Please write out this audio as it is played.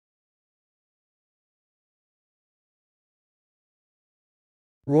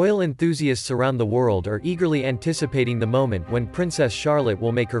Royal enthusiasts around the world are eagerly anticipating the moment when Princess Charlotte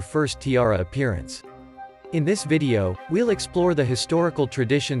will make her first tiara appearance. In this video, we'll explore the historical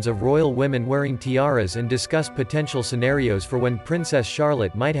traditions of royal women wearing tiaras and discuss potential scenarios for when Princess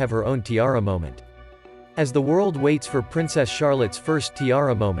Charlotte might have her own tiara moment. As the world waits for Princess Charlotte's first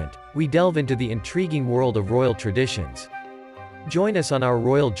tiara moment, we delve into the intriguing world of royal traditions. Join us on our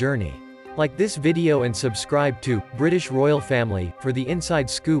royal journey. Like this video and subscribe to British Royal Family for the inside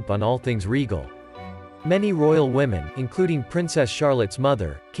scoop on all things regal. Many royal women, including Princess Charlotte's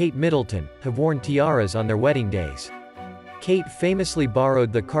mother, Kate Middleton, have worn tiaras on their wedding days. Kate famously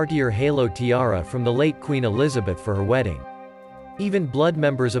borrowed the Cartier Halo Tiara from the late Queen Elizabeth for her wedding. Even blood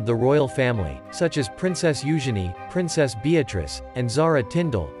members of the royal family, such as Princess Eugenie, Princess Beatrice, and Zara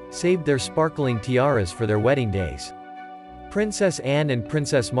Tindall, saved their sparkling tiaras for their wedding days. Princess Anne and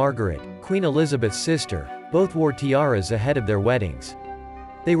Princess Margaret, Queen Elizabeth's sister, both wore tiaras ahead of their weddings.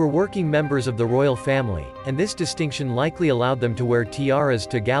 They were working members of the royal family, and this distinction likely allowed them to wear tiaras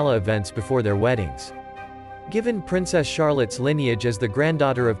to gala events before their weddings. Given Princess Charlotte's lineage as the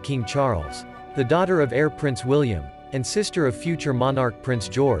granddaughter of King Charles, the daughter of heir Prince William, and sister of future monarch Prince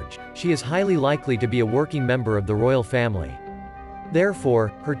George, she is highly likely to be a working member of the royal family.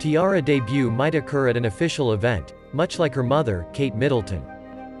 Therefore, her tiara debut might occur at an official event, much like her mother, Kate Middleton.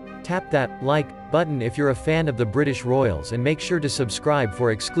 Tap that like button if you're a fan of the British royals and make sure to subscribe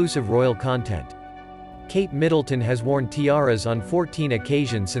for exclusive royal content. Kate Middleton has worn tiaras on 14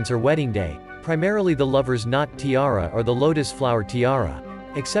 occasions since her wedding day, primarily the lover's knot tiara or the lotus flower tiara,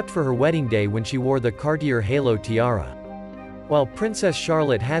 except for her wedding day when she wore the Cartier Halo Tiara. While Princess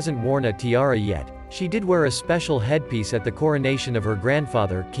Charlotte hasn't worn a tiara yet, she did wear a special headpiece at the coronation of her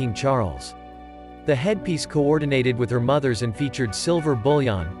grandfather, King Charles. The headpiece coordinated with her mother's and featured silver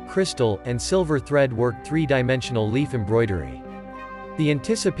bullion, crystal, and silver thread-worked three-dimensional leaf embroidery. The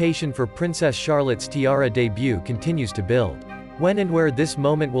anticipation for Princess Charlotte's tiara debut continues to build. When and where this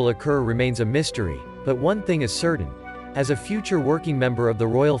moment will occur remains a mystery, but one thing is certain. As a future working member of the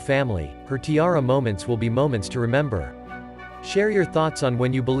royal family, her tiara moments will be moments to remember. Share your thoughts on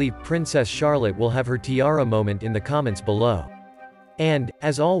when you believe Princess Charlotte will have her tiara moment in the comments below. And,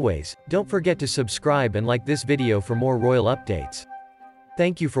 as always, don't forget to subscribe and like this video for more royal updates.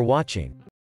 Thank you for watching.